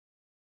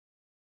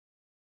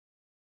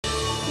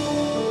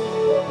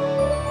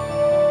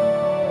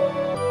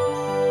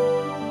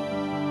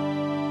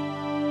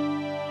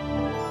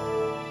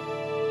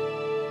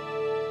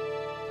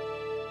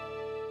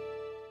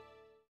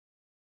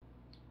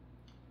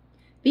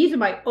These are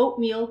my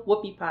oatmeal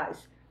whoopie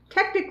pies.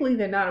 Technically,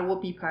 they're not a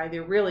whoopie pie.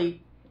 They're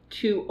really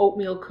 2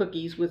 oatmeal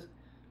cookies with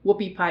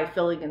whoopie pie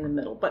filling in the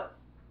middle, but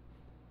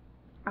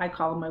I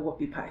call them my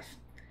whoopie pies.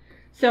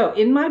 So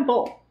in my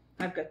bowl,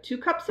 I've got 2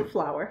 cups of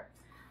flour,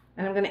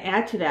 and I'm going to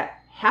add to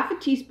that 1/2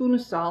 teaspoon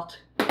of salt,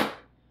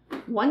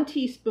 1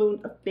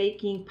 teaspoon of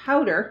baking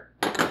powder,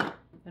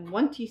 and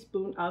 1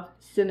 teaspoon of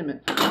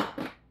cinnamon.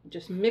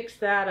 Just mix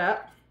that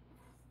up.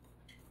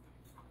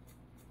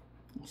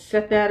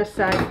 Set that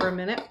aside for a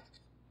minute.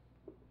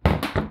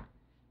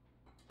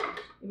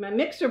 In my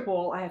mixer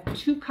bowl, I have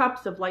 2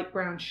 cups of light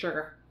brown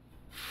sugar.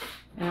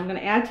 And I'm going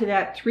to add to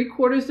that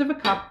 3/4 of a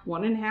cup,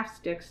 1 1/2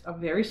 sticks of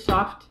very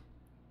soft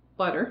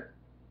butter.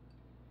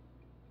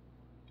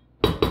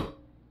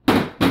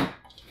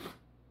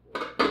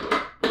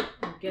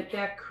 And get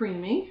that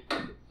creamy.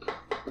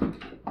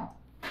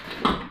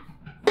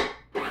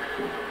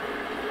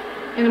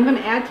 And I'm going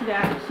to add to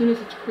that, as soon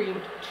as it's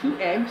creamed, 2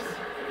 eggs.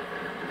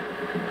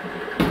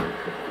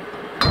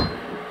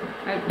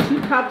 I have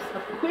 2 cups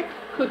of quick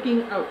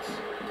cooking oats,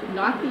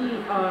 not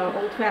the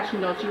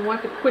old-fashioned oats. You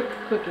want the quick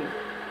cooking.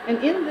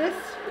 And in this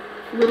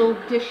little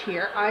dish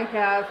here, I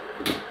have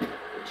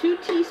 2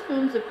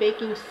 teaspoons of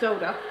baking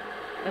soda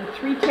and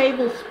 3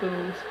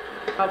 tablespoons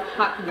of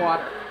hot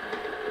water.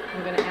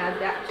 I'm going to add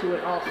that to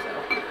it also.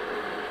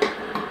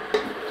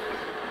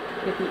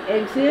 Get the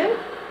eggs in.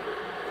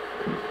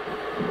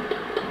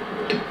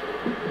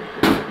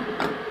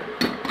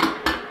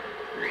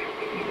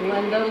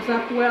 Blend those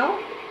up well.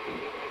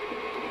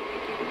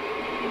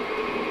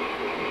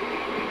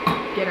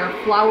 Get our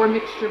flour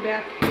mixture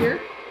back here.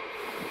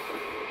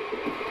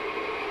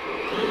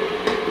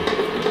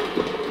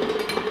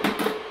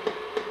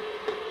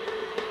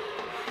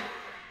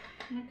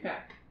 Okay.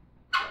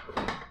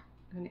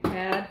 I'm going to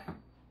add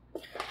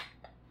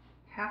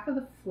 1/2 of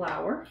the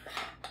flour.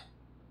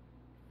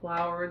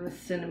 Flour and the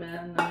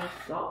cinnamon and the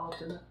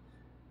salt and the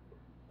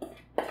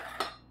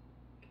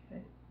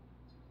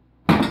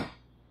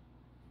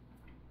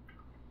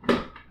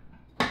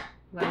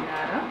blend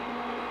that up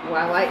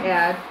while I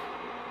add,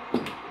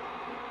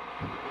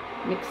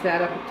 mix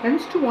that up. It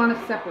tends to want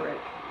to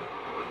separate.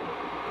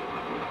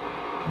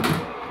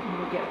 And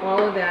we'll get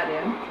all of that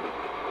in.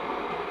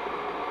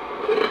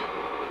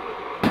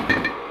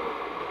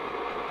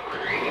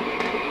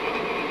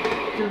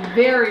 It's a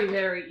very,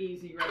 very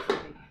easy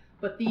recipe,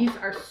 but these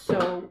are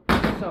so,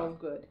 so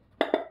good.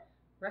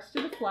 Rest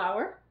of the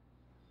flour.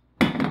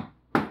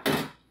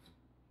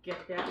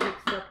 Get that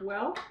mixed up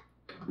well.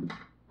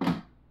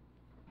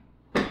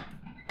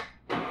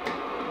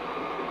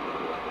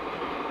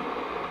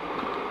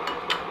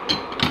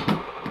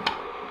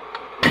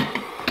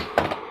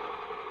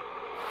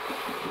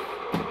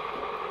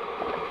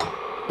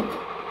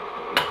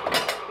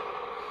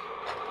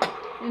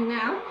 And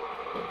now,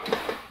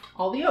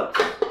 all the oats.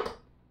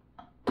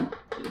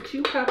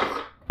 2 cups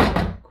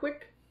of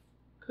quick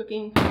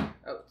cooking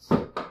oats.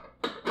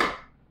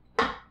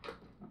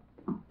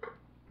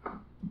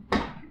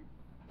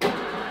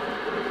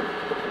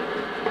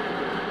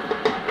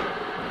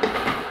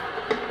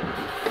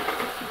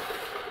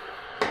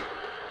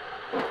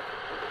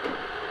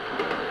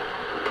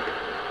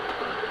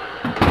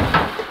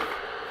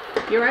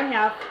 Here I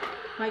have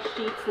my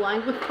sheets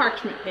lined with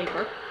parchment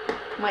paper.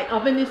 My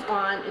oven is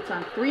on. It's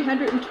on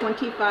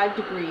 325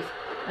 degrees.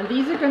 And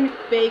these are going to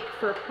bake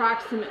for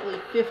approximately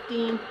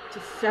 15 to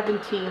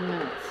 17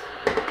 minutes.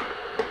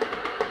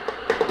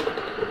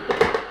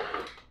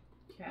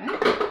 Okay.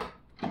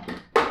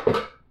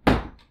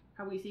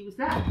 How easy was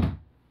that?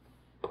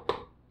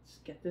 Let's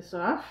get this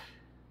off.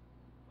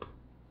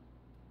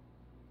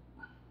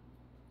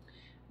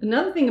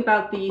 Another thing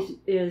about these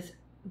is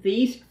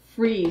these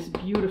freeze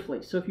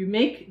beautifully. So if you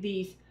make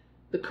these,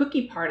 the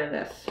cookie part of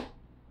this,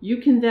 you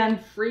can then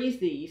freeze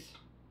these,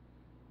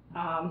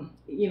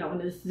 you know, in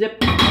a zip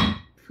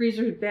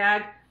freezer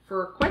bag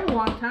for quite a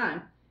long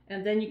time.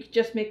 And then you can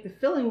just make the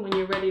filling when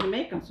you're ready to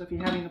make them. So if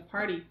you're having a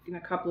party in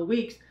a couple of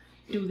weeks,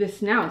 do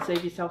this now and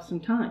save yourself some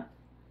time.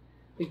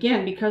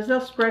 Again, because they'll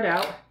spread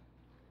out,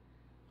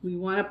 we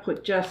want to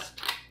put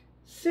just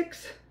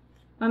 6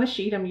 on a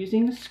sheet. I'm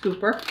using a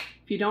scooper.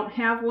 If you don't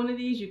have one of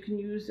these, you can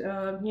use,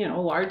 you know,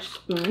 a large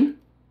spoon.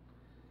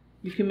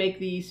 You can make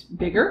these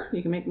bigger.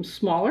 You can make them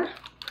smaller.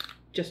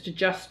 Just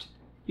adjust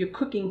your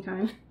cooking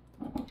time,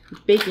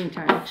 baking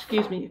time,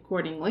 excuse me,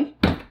 accordingly.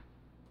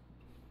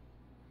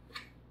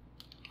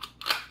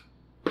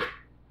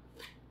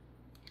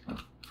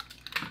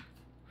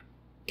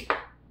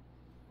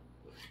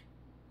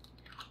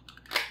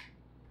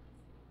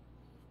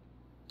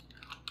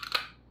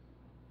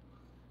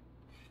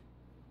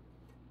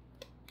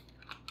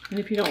 And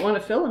if you don't want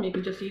to fill them, you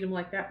can just eat them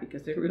like that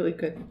because they're really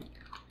good.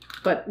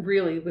 But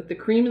really, with the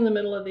cream in the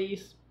middle of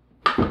these,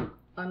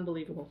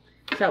 unbelievable.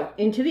 So,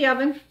 into the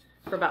oven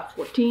for about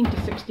 14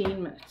 to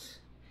 16 minutes.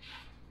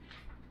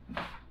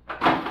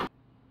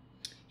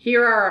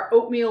 Here are our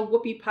oatmeal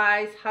whoopie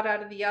pies hot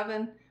out of the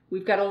oven.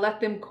 We've got to let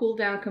them cool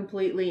down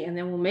completely, and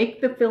then we'll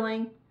make the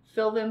filling,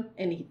 fill them,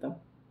 and eat them.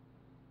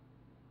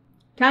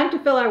 Time to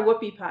fill our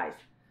whoopie pies.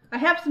 I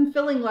have some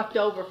filling left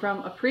over from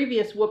a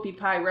previous whoopie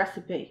pie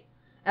recipe,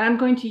 and I'm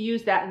going to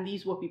use that in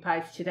these whoopie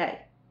pies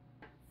today.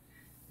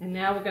 And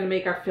now we're going to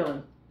make our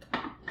filling.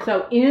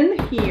 So in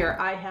here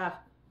I have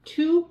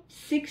two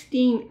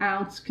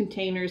 16-ounce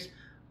containers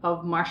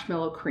of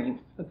marshmallow cream,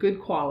 a good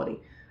quality.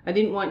 I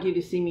didn't want you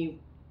to see me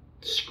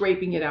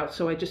scraping it out,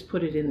 so I just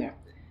put it in there.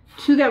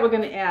 To that we're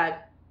going to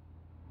add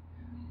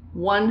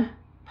 1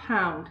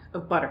 pound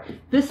of butter.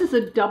 This is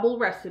a double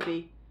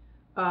recipe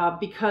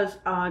because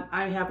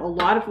I have a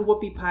lot of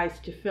whoopie pies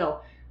to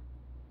fill.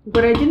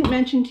 What I didn't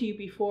mention to you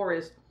before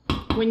is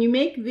when you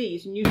make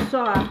these, and you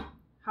saw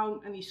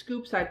how many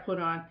scoops I put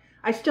on,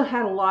 I still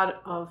had a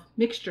lot of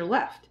mixture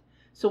left.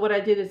 So what I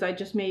did is I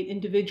just made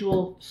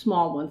individual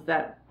small ones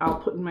that I'll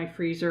put in my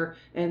freezer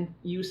and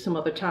use some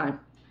other time.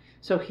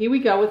 So here we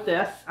go with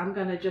this. I'm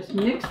going to just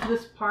mix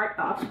this part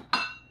up,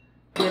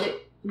 get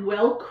it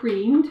well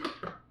creamed.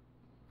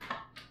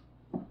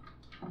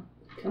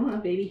 Come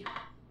on, baby.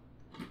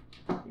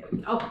 There we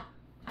go.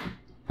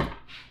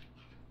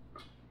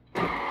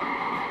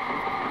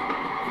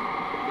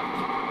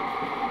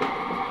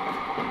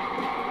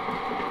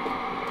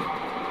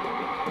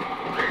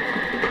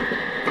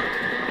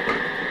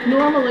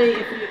 Normally,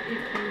 if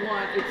you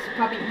want, it's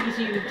probably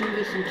easier to do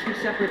this in 2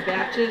 separate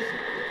batches.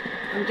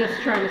 I'm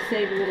just trying to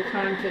save a little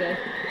time today.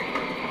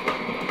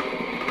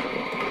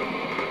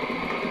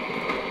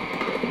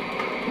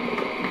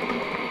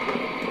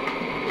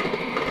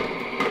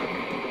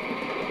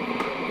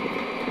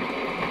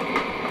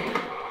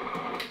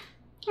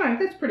 All right,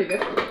 that's pretty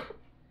good.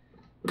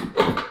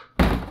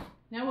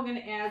 Now we're going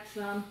to add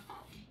some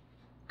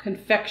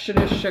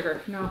confectioner's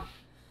sugar. Now,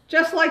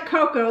 just like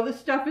cocoa, this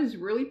stuff is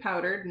really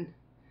powdered and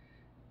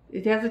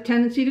it has a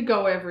tendency to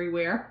go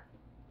everywhere.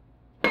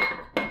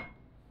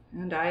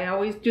 And I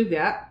always do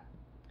that.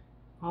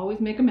 Always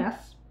make a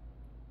mess.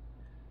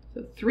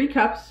 So 3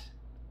 cups.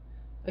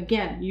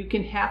 Again, you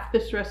can half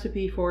this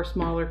recipe for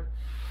smaller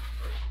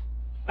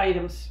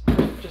items,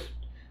 just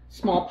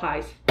small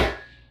pies.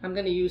 I'm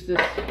going to use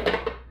this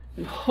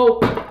and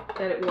hope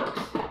that it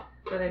works,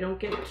 that I don't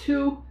get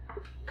too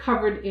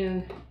covered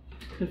in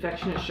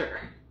confectioner's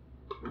sugar.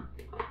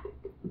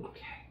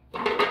 Okay.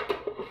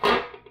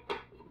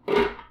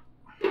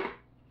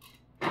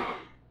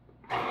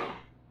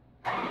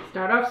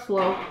 Start off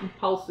slow in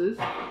pulses.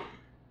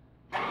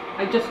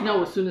 I just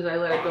know as soon as I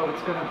let it go,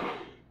 it's gonna...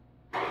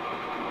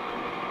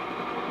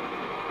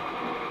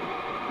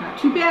 Not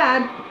too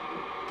bad.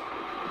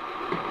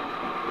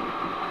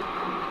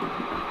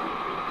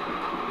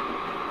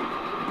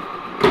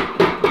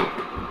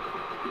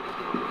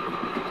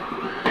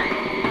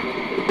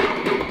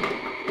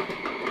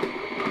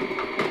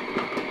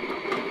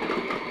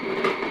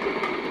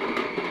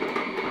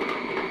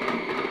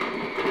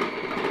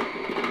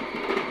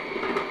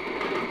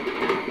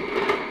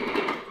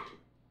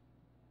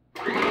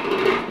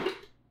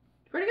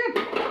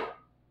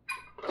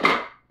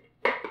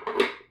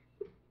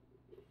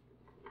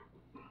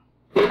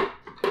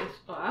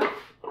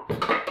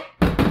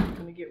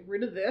 Get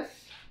rid of this.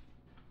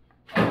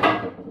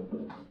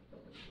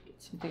 Get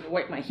something to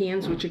wipe my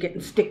hands, which are getting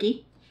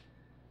sticky.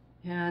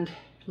 And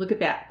look at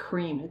that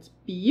cream. It's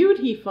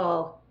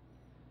beautiful.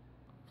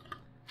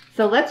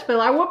 So let's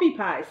fill our whoopie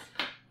pies.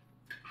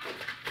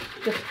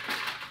 Just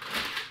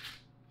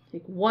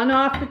take one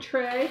off the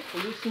tray,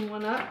 loosen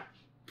one up.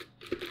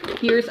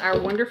 Here's our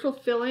wonderful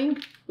filling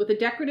with a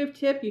decorative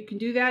tip. You can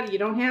do that. You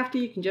don't have to.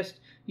 You can just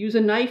use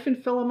a knife and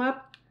fill them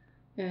up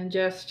and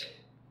just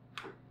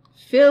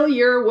fill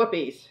your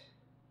whoopies.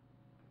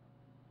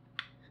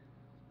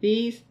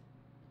 These,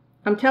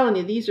 I'm telling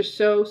you, these are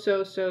so,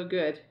 so, so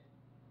good.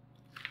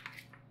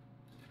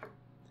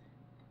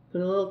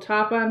 Put a little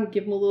top on,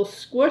 give them a little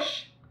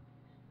squish,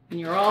 and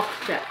you're all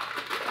set.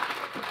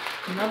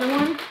 Another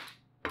one.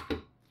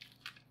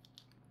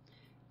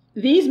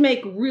 These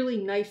make really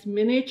nice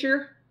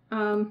miniature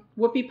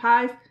whoopie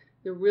pies.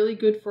 They're really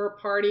good for a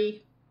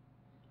party,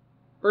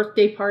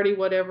 birthday party,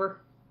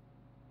 whatever.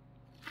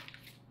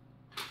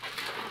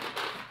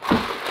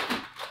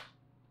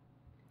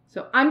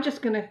 So I'm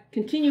just going to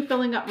continue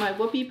filling up my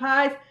whoopie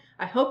pies.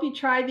 I hope you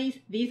try these.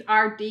 These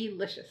are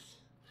delicious.